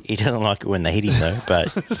he doesn't like it when they hit him, though, but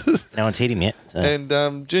no one's hit him yet. So. And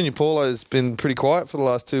Junior Paulo's been pretty quiet for the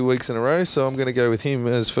last 2 weeks in a row, so I'm going to go with him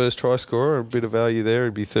as first try scorer. A bit of value there.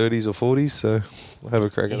 It'd be 30s or 40s, so we'll have a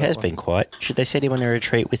crack at that. He has been quiet. Should they set him on a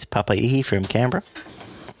retreat with Papali'i from Canberra?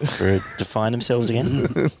 To find themselves again.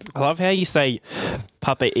 I love how you say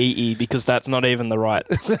Papali'i because that's not even the right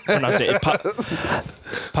pronunciation.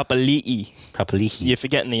 Papali'i. Papali'i. You're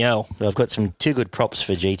forgetting the L. Well, I've got some two good props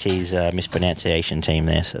for GT's mispronunciation team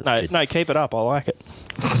there. So that's good. No, keep it up. I like it.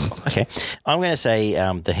 Okay. I'm going to say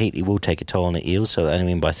the Heat will take a toll on the Eels, so they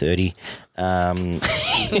only win by 30.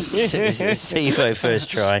 Sevo first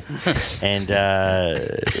try. And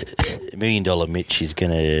 $1 million Mitch is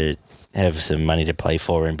going to have some money to play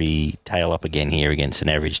for and be tail up again here against an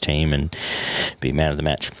average team and be man of the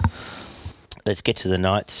match. Let's get to the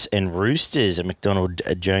Knights and Roosters at McDonald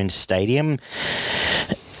Jones Stadium.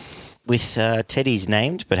 With Teddy's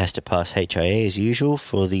named, but has to pass HIA as usual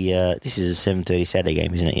for the... this is a 7:30 Saturday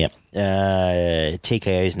game, isn't it? Yep.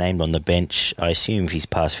 TKO's named on the bench. I assume if he's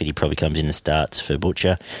past fit, he probably comes in and starts for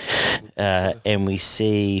Butcher. And we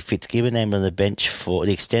see Fitzgibbon named on the bench for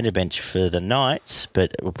the extended bench for the Knights,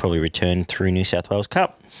 but will probably return through New South Wales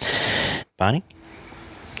Cup. Barney?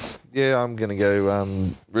 Yeah, I'm going to go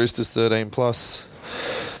Roosters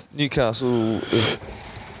 13+. Newcastle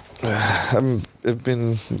have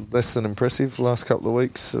been less than impressive the last couple of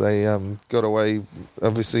weeks. They got away,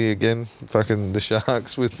 obviously, again, fucking the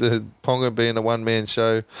Sharks with the Ponga being a one-man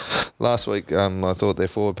show. Last week, I thought their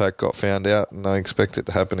forward pack got found out, and I expect it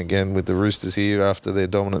to happen again with the Roosters here after their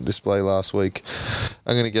dominant display last week.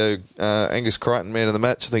 I'm going to go Angus Crichton, man of the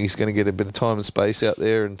match. I think he's going to get a bit of time and space out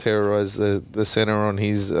there and terrorise the centre on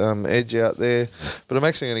his edge out there. But I'm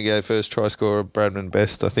actually going to go first try scorer, Bradman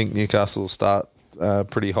Best. I think Newcastle will start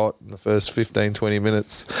pretty hot in the first 15-20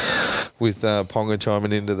 minutes with Ponga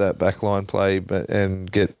chiming into that backline play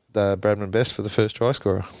and get Bradman Best for the first try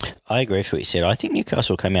scorer. I agree with what you said. I think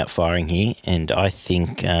Newcastle came out firing here, and I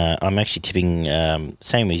think I'm actually tipping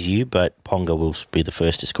same as you, but Ponga will be the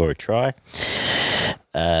first to score a try.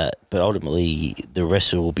 But ultimately, the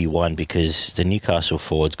rest will be won because the Newcastle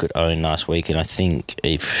forwards got owned last week, and I think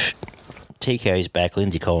if TKO's back,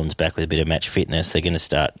 Lindsay Collins back with a bit of match fitness, they're going to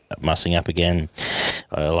start mussing up again.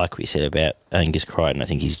 I like what you said about Angus Crichton. I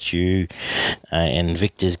think he's due. And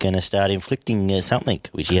Victor's going to start inflicting something,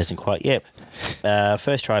 which he hasn't quite yet.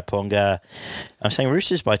 First try, Ponga. I'm saying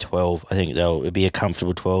Roosters by 12. I think it'll be a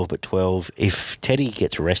comfortable 12, but 12. If Teddy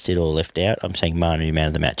gets rested or left out, I'm saying Manu, man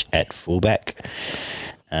of the match, at fullback.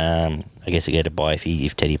 I guess I get a buy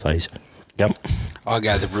if Teddy plays. Gump. I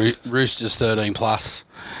go the Roosters 13+.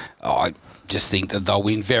 I just think that they'll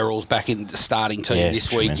win. Verrills back in the starting team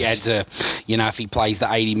this week. Adds if he plays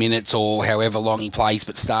the 80 minutes or however long he plays,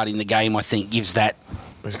 but starting the game, I think gives that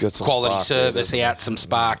He's got some quality service there, out, some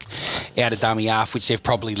spark out of dummy half, which they've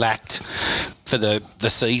probably lacked for the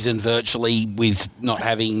season virtually with not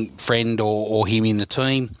having Friend or him in the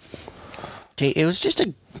team. It was just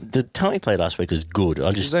the time he played last week was good. It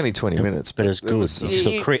was only 20 minutes, but it was good. It was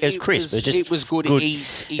crisp. It was good.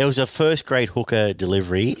 It was a first-grade hooker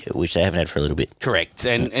delivery, which they haven't had for a little bit. Correct.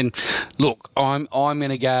 And look, I'm going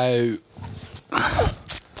to go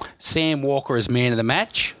Sam Walker as man of the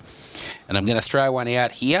match, and I'm going to throw one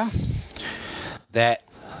out here that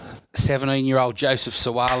 17-year-old Joseph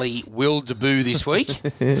Sawali will debut this week,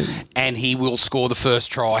 and he will score the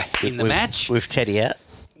first try in the match. With Teddy out.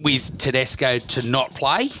 With Tedesco to not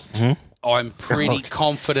play, I'm pretty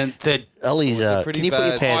confident that... Ollie's, a pretty can you put your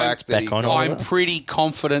bad pants fact that back on? I'm Oliver? pretty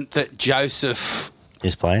confident that Joseph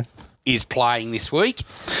Is playing. is playing this week,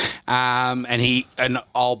 and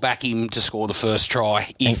I'll back him to score the first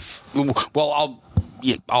try.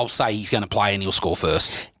 I'll say he's going to play and he'll score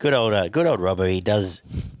first. Good old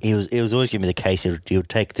Robbo. It was always going to be the case. He'll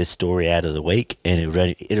take this story out of the week, and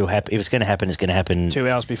it'll happen. If it's going to happen, it's going to happen 2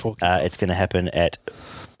 hours before. It's going to happen at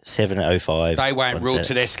 7:05. They won't rule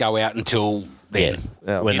Tedesco out until then.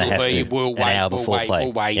 When they have to. We'll an hour before play.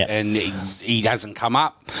 We'll wait, and he doesn't come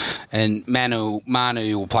up, and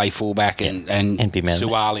Manu will play fullback, and be man of the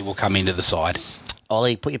Suwali will come into the side.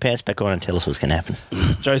 Ollie, put your pants back on and tell us what's going to happen.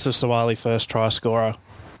 Joseph Sawali, first try scorer.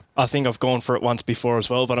 I think I've gone for it once before as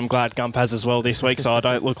well, but I'm glad Gump has as well this week, so I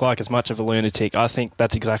don't look like as much of a lunatic. I think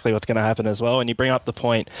that's exactly what's going to happen as well. And you bring up the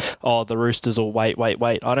point, the Roosters will wait. I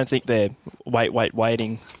don't think they're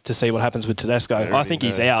waiting to see what happens with Tedesco. I think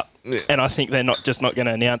he's out, and I think they're not going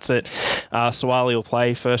to announce it. Sawali will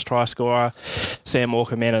play, first try scorer. Sam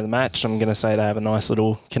Walker, man of the match. I'm going to say they have a nice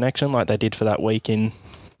little connection like they did for that week in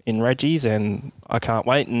Reggie's, and I can't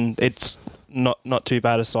wait. And it's not too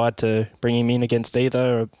bad a side to bring him in against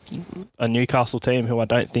either a Newcastle team who I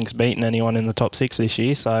don't think's beaten anyone in the top 6 this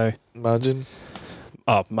year. So Margin?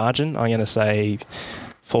 Margin, I'm going to say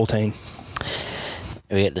 14.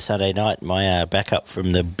 We get the Sunday night. My backup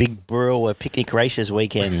from the Big Brewer picnic races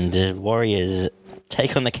weekend. Warriors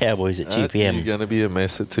take on the Cowboys at 2 p.m. You're going to be a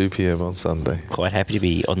mess at 2 p.m. on Sunday. Quite happy to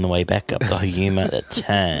be on the way back up the Huyuma at the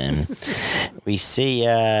time. We see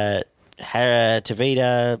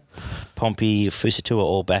Tavita, Pompey, Fusatua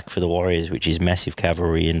all back for the Warriors, which is massive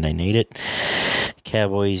cavalry and they need it.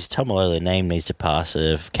 Cowboys, Tomalola name needs to pass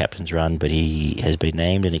a captain's run, but he has been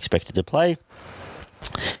named and expected to play.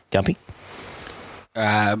 Gumpy?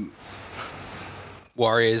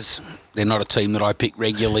 Warriors, they're not a team that I pick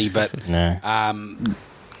regularly, but No.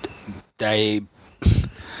 they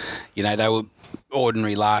were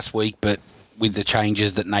ordinary last week, but with the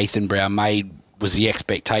changes that Nathan Brown made, was the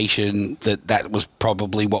expectation that was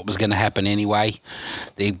probably what was going to happen anyway.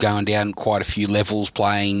 They're going down quite a few levels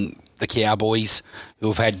playing the Cowboys, who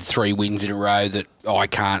have had 3 wins in a row that I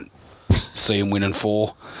can't see them winning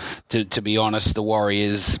 4. To be honest, the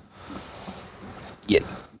Warriors,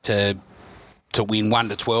 to win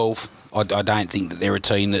 1-12, I don't think that they're a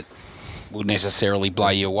team that will necessarily blow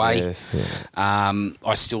you away. Yes, yeah.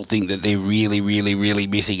 I still think that they're really, really, really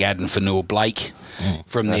missing Adam Fanua-Blake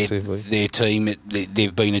from their team.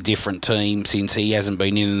 They've been a different team since he hasn't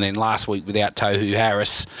been in, and then last week without Tohu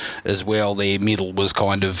Harris as well, their middle was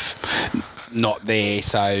kind of not there.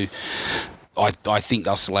 So I think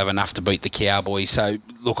they'll still have enough to beat the Cowboys. So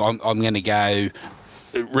look, I'm going to go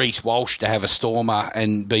Reece Walsh to have a stormer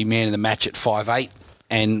and be man of the match at 5'8".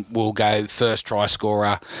 And we'll go first try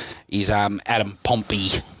scorer is Adam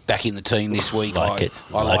Pompey back in the team this week. I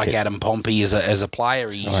like Adam Pompey as a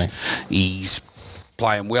player. He's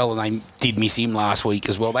playing well, and they did miss him last week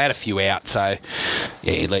as well. They had a few out, so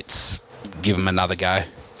let's give him another go.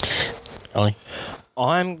 Ollie?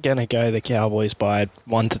 I'm going to go the Cowboys by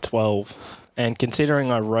 1-12. And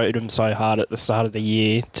considering I rode them so hard at the start of the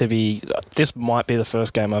year, this might be the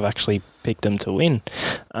first game I've actually picked them to win.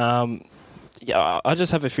 I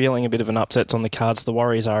just have a feeling a bit of an upset's on the cards. The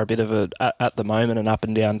Warriors are a bit of at the moment, an up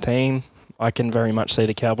and down team. I can very much see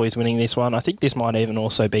the Cowboys winning this one. I think this might even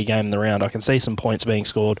also be game of the round. I can see some points being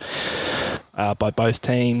scored by both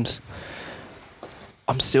teams.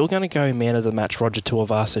 I'm still going to go man of the match Roger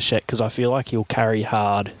Tuivasa-Sheck because I feel like he'll carry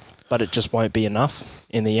hard, but it just won't be enough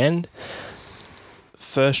in the end.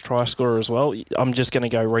 First try scorer as well. I'm just going to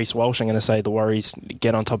go Reece Walsh. I'm going to say the Warriors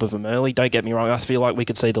get on top of them early. Don't get me wrong. I feel like we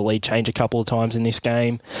could see the lead change a couple of times in this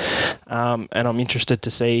game. And I'm interested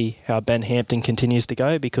to see how Ben Hampton continues to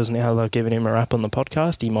go because now they've given him a rap on the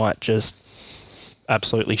podcast. He might just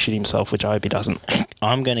absolutely shit himself, which I hope he doesn't.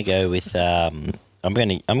 I'm going to go with... I'm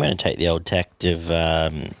going to take the old tact of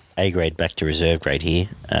A grade back to reserve grade here.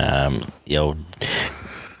 The old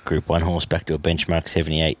Group 1 horse back to a benchmark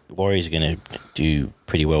 78. Warriors are going to do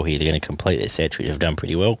pretty well here. They're going to complete their sets, which have done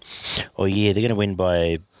pretty well all year. They're going to win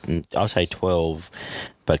by, I'll say 12,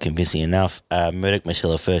 but convincing enough. Murdoch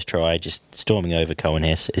Masila first try, just storming over Cohen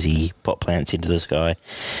Hess as he pot plants into the sky.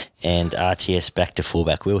 And RTS back to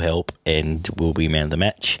fullback will help and will be man of the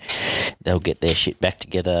match. They'll get their shit back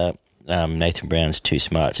together. Nathan Brown's too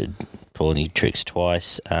smart to pull any tricks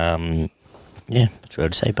twice. Yeah, that's what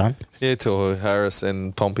I'd say, Bun. Yeah, Tohu Harris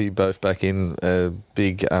and Pompey both back in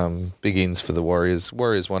big ins for the Warriors.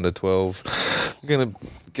 Warriors 1-12. I'm going to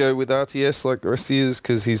go with RTS like the rest of years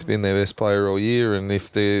because he's been their best player all year, and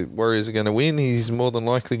if the Warriors are going to win, he's more than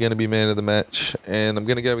likely going to be man of the match. And I'm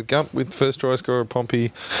going to go with Gump with first try scorer Pompey.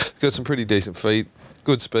 He's got some pretty decent feet,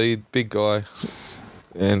 good speed, big guy,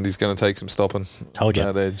 and he's going to take some stopping. Told you.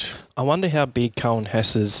 That edge. I wonder how big Cohen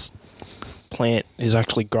Hess's plant is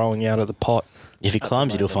actually growing out of the pot. If he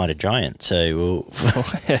climbs it, he'll find a giant. So we'll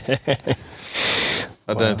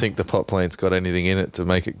I don't think the pot plant's got anything in it to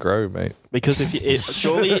make it grow, mate. Because if you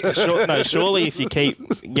surely if you keep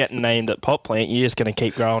getting named at pot plant, you're just going to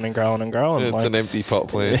keep growing and growing and growing. It's an empty pot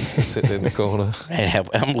plant sitting in the corner. Man,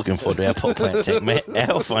 I'm looking forward to our pot plant team. Man,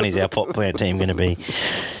 how fun is our pot plant team going to be?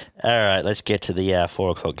 All right, let's get to the 4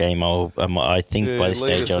 o'clock game. I think by this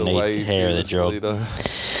stage I'll need hair of the job. Leader.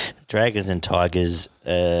 Dragons and Tigers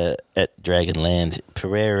at Dragonland.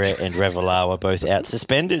 Pereira and Ravalawa both out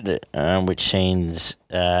suspended, which means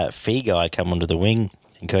Figai come onto the wing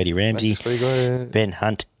and Cody Ramsey. Figai, yeah. Ben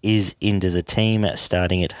Hunt is into the team,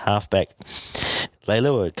 starting at halfback.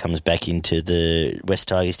 Leilua comes back into the West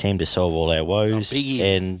Tigers team to solve all our woes.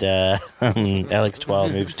 And Alex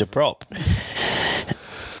Twile moves to prop.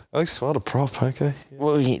 Alex Twile a prop, okay. Yeah.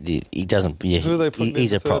 Well, he doesn't. Yeah, who are they putting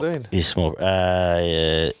he's in a prop. 13? He's small.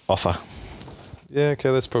 Offer. Yeah,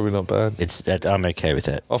 okay, that's probably not bad. I'm okay with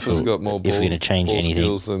that. Offer's got more ball, if we're going to change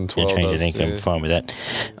anything, than 12 I'm fine with that.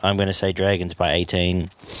 I'm going to say Dragons by 18.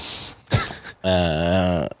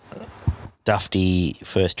 Dufty,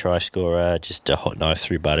 first try scorer, just a hot knife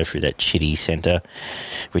through butter through that shitty centre.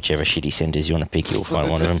 Whichever shitty centres you want to pick, you'll find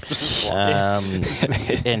one of them.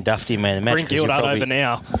 And Dufty man of the match. Bring Gildart over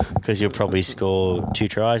now. Because you'll probably score 2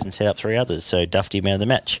 tries and set up 3 others. So Dufty man of the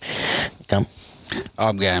match. Come.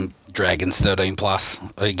 I'm going Dragons 13 plus.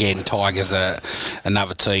 Again, Tigers are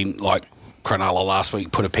another team like Cronulla last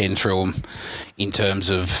week, put a pen through them in terms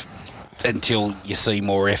of until you see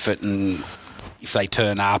more effort and if they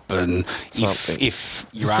turn up and if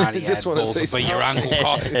your auntie just had balls to be your uncle,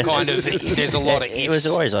 kind of, there's a lot of ifs. It was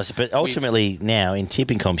always nice, but ultimately now in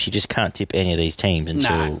tipping comps, you just can't tip any of these teams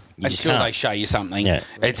until they show you something. Yeah.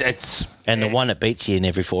 And the one that beats you in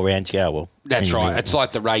every 4 rounds, you go, well. That's right. It's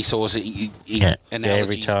like the racehorse.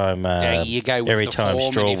 Every time you go with every the time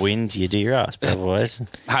form Straw wins, you do your ass. But otherwise,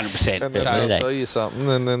 100%. And then they'll show you something,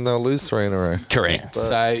 and then they'll lose 3 in a row. Correct.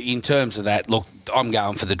 So in terms of that, look, I'm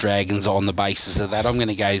going for the Dragons on the basis of that. I'm going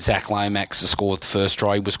to go Zach Lomax to score the first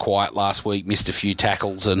try. He was quiet last week, missed a few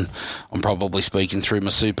tackles, and I'm probably speaking through my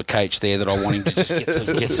super coach there that I want him to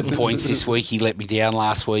just get some points this week. He let me down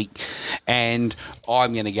last week. And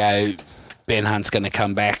I'm going to go Ben Hunt's going to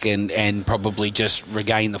come back and probably just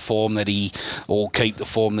regain the form or keep the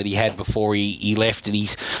form that he had before he left, and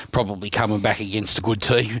he's probably coming back against a good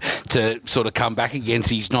team to sort of come back against.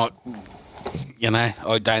 He's not,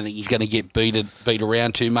 I don't think he's going to get beat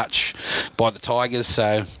around too much by the Tigers,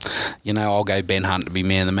 so, I'll go Ben Hunt to be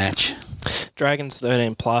man of the match. Dragons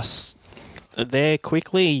 13 plus, they're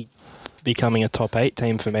quickly becoming a top 8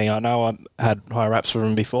 team for me. I know I had high raps for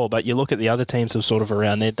them before, but you look at the other teams who are sort of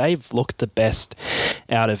around there, they've looked the best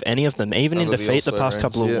out of any of them, even in defeat the past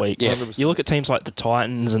couple of weeks. Yeah. You look at teams like the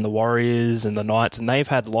Titans and the Warriors and the Knights, and they've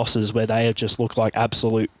had losses where they have just looked like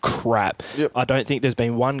absolute crap. Yep. I don't think there's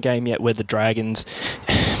been one game yet where the Dragons...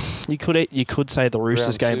 You could say the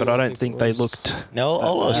Roosters game, but I don't think they looked... No,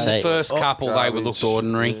 all I'll say... The first couple, they looked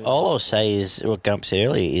ordinary. Yeah. All I'll say is, what Gump said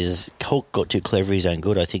earlier, is Hulk got too clever his own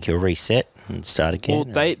good. I think he'll reset and start again.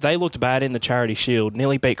 Well, they looked bad in the Charity Shield,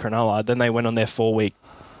 nearly beat Cronulla, then they went on their 4-week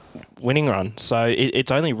winning run. So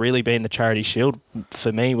it's only really been the Charity Shield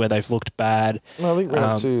for me where they've looked bad. No, I think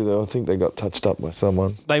round 2, though, I think they got touched up by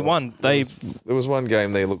someone. They won. There was one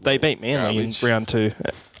game they looked... They beat Manly in round 2,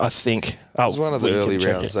 I think. It was one of the early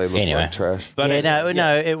rounds they looked like trash. But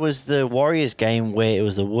no, it was the Warriors game where it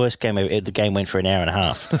was the worst game. The game went for an hour and a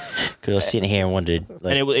half because I was sitting here and wanted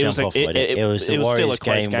to it was the Warriors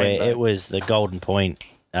game where it was the Golden Point.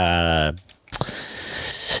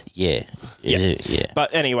 Yeah.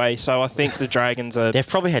 But anyway, so I think the Dragons are... They've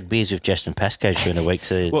probably had beers with Justin Pascoe during the week,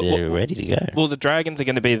 so they're ready to go. Well, the Dragons are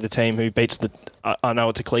going to be the team who beats the... I know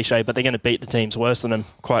it's a cliche, but they're going to beat the teams worse than them,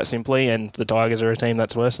 quite simply, and the Tigers are a team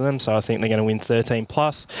that's worse than them, so I think they're going to win 13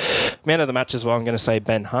 plus. Man of the match as well, I'm going to say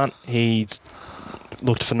Ben Hunt. He's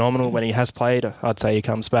looked phenomenal when he has played. I'd say he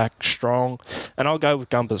comes back strong. And I'll go with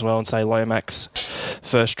Gump as well and say Lomax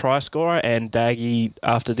first try scorer, and Daggy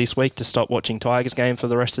after this week to stop watching Tigers game for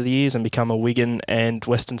the rest of the years and become a Wigan and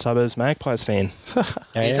Western Suburbs Magpies fan.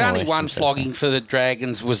 There's only one flogging for the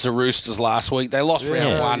Dragons was the Roosters last week. They lost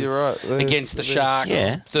round one you're right. against the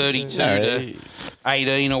Sharks, 32 to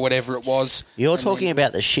 18 or whatever it was. You're talking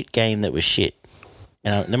about the shit game that was shit.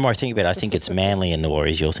 The more I think about it, I think it's Manly and the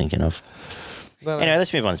Warriors you're thinking of. No. Anyway,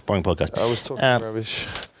 let's move on. It's a boring podcast. I was talking rubbish.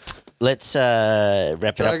 Let's wrap it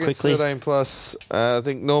up Dragons quickly. 13 plus. I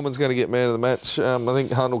think Norman's going to get man of the match. I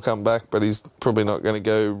think Hunt will come back, but he's probably not going to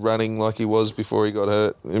go running like he was before he got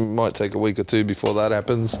hurt. It might take a week or two before that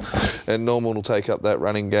happens. And Norman will take up that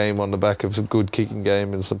running game on the back of a good kicking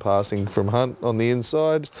game and some passing from Hunt on the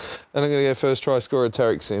inside. And I'm going to go first try scorer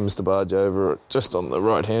Tarek Sims to barge over just on the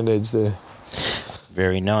right-hand edge there.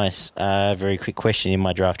 Very nice. Very quick question. In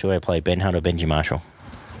my draft, do I play Ben Hunt or Benji Marshall?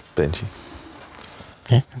 Benji.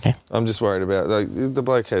 Yeah, okay. I'm just worried about the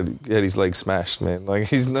bloke had his leg smashed, man. Like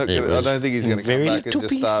he's not. I don't think he's going to come back and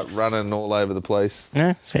just start running all over the place.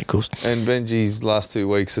 No, fair course. And Benji's last 2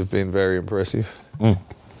 weeks have been very impressive. All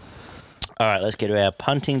right, let's get to our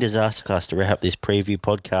punting disaster class to wrap up this preview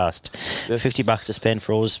podcast. Yes. $50 to spend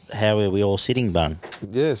for us. How are we all sitting, Bun?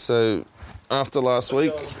 Yeah. So after last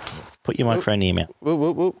week, Put your microphone near me. whoop,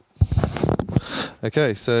 whoop, whoop.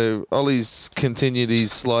 Okay, so Ollie's continued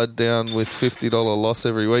his slide down with $50 loss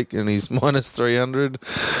every week, and he's minus 300.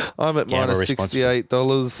 I'm at minus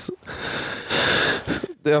 $68.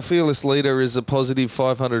 Our fearless leader is a positive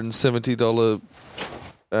 $570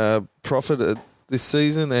 profit this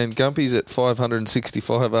season, and Gumpy's at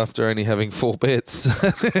 $565 after only having 4 bets.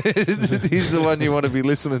 He's the one you want to be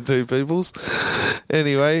listening to, peoples.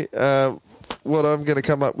 Anyway, what I'm going to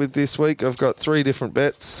come up with this week, I've got 3 different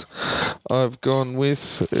bets. I've gone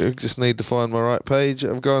with, I just need to find my right page.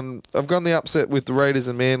 I've gone the upset with the Raiders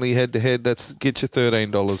and Manly head to head. That's get you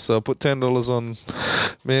 $13. So I'll put $10 on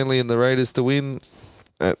Manly and the Raiders to win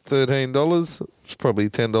at $13. It's probably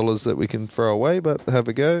 $10 that we can throw away, but have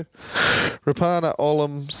a go. Rapana,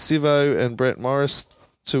 Olam, Sivo, and Brett Morris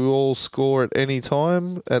to all score at any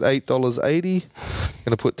time at $8.80.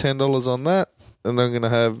 Going to put $10 on that. And I'm going to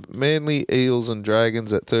have Manly, Eels and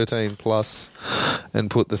Dragons at 13 plus and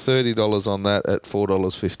put the $30 on that at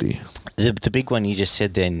 $4.50. The big one you just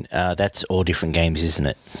said then, that's all different games, isn't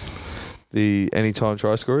it? The anytime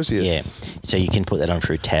try scorers, yes. Yeah. So you can put that on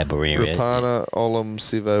through tab or area. Rapana, Olam,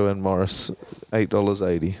 Sivo and Morris,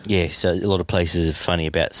 $8.80. Yeah, so a lot of places are funny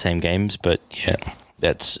about same games, but yeah,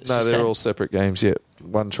 that's... No, they're all separate games, yeah.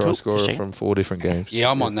 One try scorer from 4 different games. Yeah,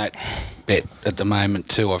 I'm on that bet at the moment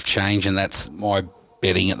too. I've changed, and that's my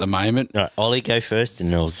betting at the moment. All right, Ollie, go first,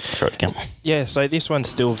 and I'll try to come. Yeah, so this one's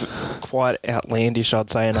still quite outlandish, I'd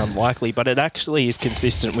say, and unlikely, but it actually is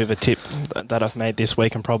consistent with a tip that I've made this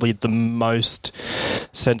week and probably the most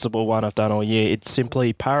sensible one I've done all year. It's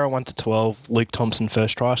simply Para 1 to 12, Luke Thompson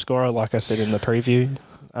first try scorer, like I said in the preview.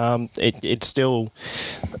 It's still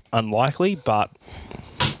unlikely, but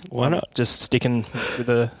why not? Just sticking with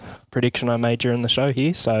the prediction I made during the show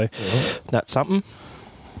here, so that's something.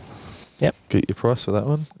 Yep. Get your price for that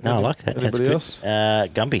one. No, I like that. Anybody That's good. else?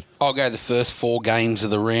 Gumpy. I'll go the first 4 games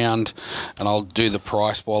of the round, and I'll do the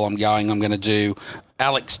price while I'm going. I'm going to do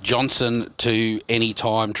Alex Johnson to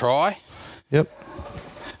anytime try. Yep.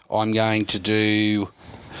 I'm going to do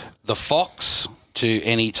the Fox to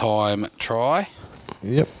anytime try.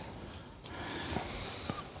 Yep.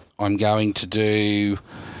 I'm going to do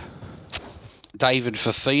David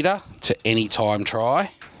Fafita to anytime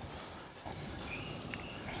try.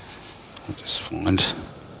 I'll just find...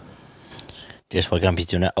 Just while Gumpy's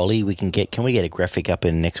doing that, Ollie, can we get a graphic up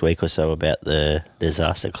in next week or so about the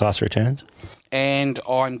disaster class returns? And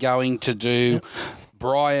I'm going to do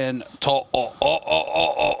Brian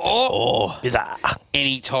Bizarre.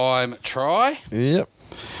 anytime try. Yep.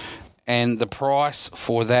 And the price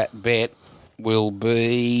for that bet will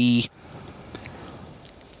be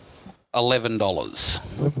 $11.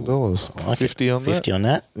 $11. 50 on that. 50 on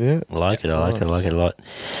that? Yeah. I like it a lot.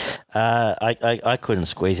 I couldn't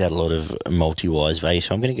squeeze out a lot of multi-wise value,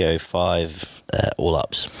 so I'm going to go 5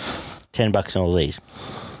 all-ups. $10 on all these.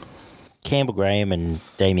 Campbell Graham and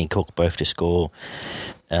Damien Cook both to score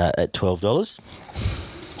at $12.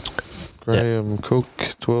 Graham Cook,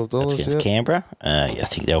 $12. That's against Canberra. I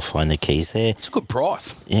think they'll find the keys there. It's a good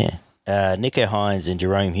price. Yeah. Nico Hines and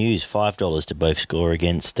Jerome Hughes, $5 to both score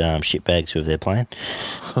against shitbags who they're playing.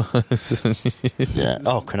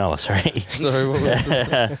 Cronulla, sorry. Sorry,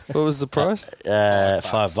 what was the price? $5.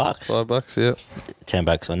 $5, yeah.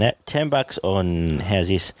 $10 on that. $10 on, how's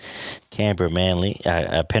this? Canberra Manly,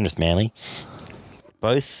 Penrith Manly.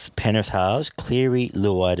 both Penrith halves, Cleary,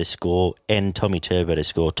 Luai to score, and Tommy Turbo to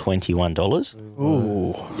score $21.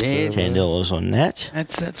 Ooh. Yeah, $10 on that.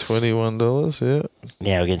 that's $21, yeah.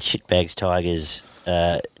 Now against Shitbags Tigers,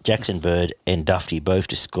 Jackson Bird and Dufty both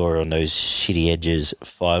to score on those shitty edges,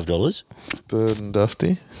 $5. Bird and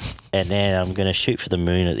Dufty. And then I'm going to shoot for the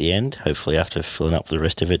moon at the end, hopefully after filling up the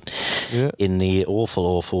rest of it. Yeah. In the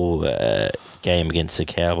awful game against the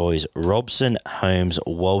Cowboys, Robson, Holmes,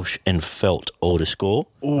 Walsh and Felt all to score.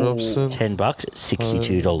 Robson. $10,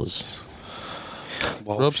 $62.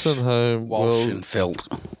 Robson, Home, Walsh and Felt.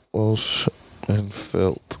 Walsh and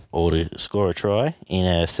Felt. All to score a try in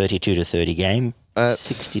a 32-30 game. At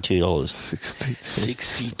 $62. 62.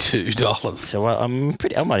 $62. So I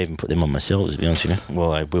might even put them on myself, to be honest with you.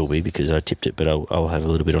 Well, I will be because I tipped it, but I'll have a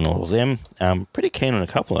little bit on all of them. Pretty keen on a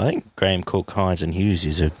couple. I think Graham, Cook, Hines, and Hughes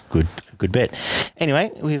is a good bet.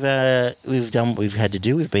 Anyway, we've done what we've had to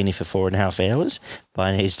do. We've been here for 4.5 hours. But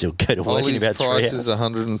I need to still go to work Ollie's in about 3 price hours. is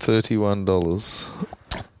 $131.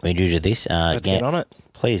 We do this. Let's get on it.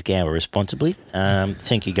 Please gamble responsibly.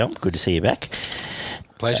 Thank you, Gump. Good to see you back.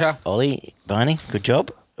 Pleasure. Ollie, Barney, good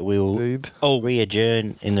job. We'll Indeed.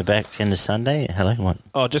 re-adjourn in the back end of Sunday. Hello, what?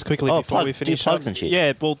 Oh, just quickly before we finish plugs up. and shit.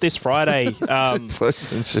 Yeah, well, this Friday,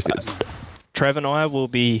 Pleasant shit. Trev and I will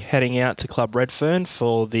be heading out to Club Redfern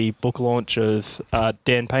for the book launch of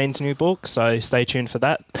Dan Payne's new book, so stay tuned for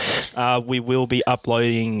that. We will be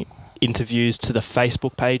uploading interviews to the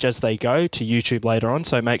Facebook page as they go to YouTube later on,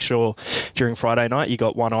 so make sure during Friday night you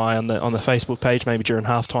got one eye on the Facebook page. Maybe during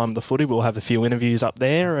halftime of the footy we'll have a few interviews up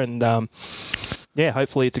there, and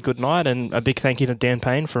hopefully it's a good night, and a big thank you to Dan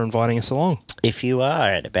Payne for inviting us along. If you are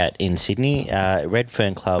at about in Sydney,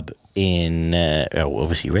 Redfern Club in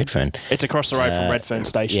obviously Redfern. It's across the road from Redfern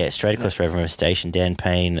Station. Yeah, straight across the road from Redfern Station. Dan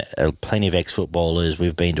Payne, plenty of ex-footballers.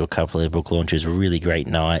 We've been to a couple of book launches. Really great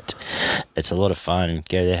night. It's a lot of fun.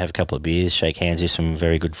 Go there, have a couple of beers, shake hands with some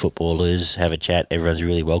very good footballers, have a chat. Everyone's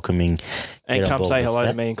really welcoming. And Get on come board say with hello to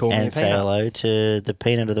that. me and call me a And say peanut. hello to the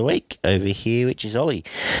peanut of the week over here, which is Ollie.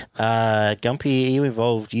 Gumpy, are you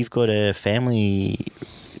involved? You've got a family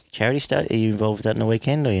charity start. Are you involved with that on the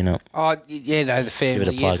weekend, or you're not? Oh, yeah, no, the Give it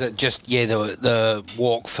a family plug. is just, the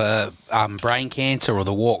walk for brain cancer or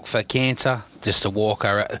the walk for cancer, just a walk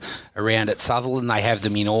around at Sutherland. They have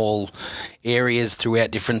them in all areas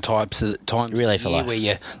throughout different times Relay of for the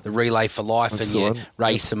year, Life. where the Relay for Life, That's and the you one.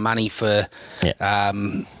 raise some money for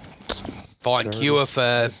find cure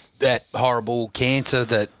for that horrible cancer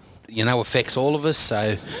that affects all of us.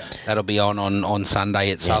 So that'll be on Sunday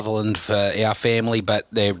at Sutherland for our family. But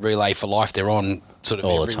they're Relay for Life. They're on sort of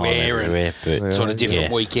All the time, everywhere, but and sort of different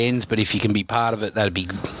Yeah. weekends. But if you can be part of it, that'd be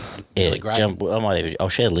really great. I'll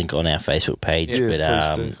share the link on our Facebook page. Yeah, but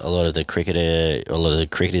please do. a lot of the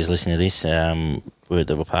cricketers listening to this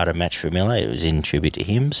that were part of Match for Miller, it was in tribute to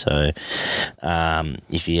him. So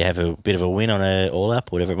if you have a bit of a win on a all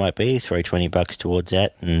up, whatever it might be, throw $20 towards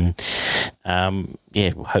that, and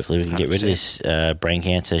hopefully we can get rid of this brain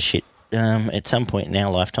cancer shit at some point in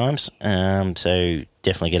our lifetimes. So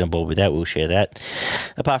definitely get on board with that. We'll share that.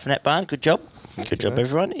 Apart from that, Barn, good job. Good job,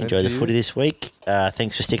 everyone. Enjoy the to you. footy this week.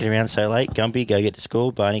 Thanks for sticking around so late. Gumpy, go get to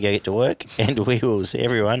school. Barney, go get to work. And we will see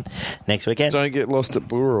everyone next weekend. Don't get lost at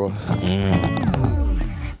Boorowa.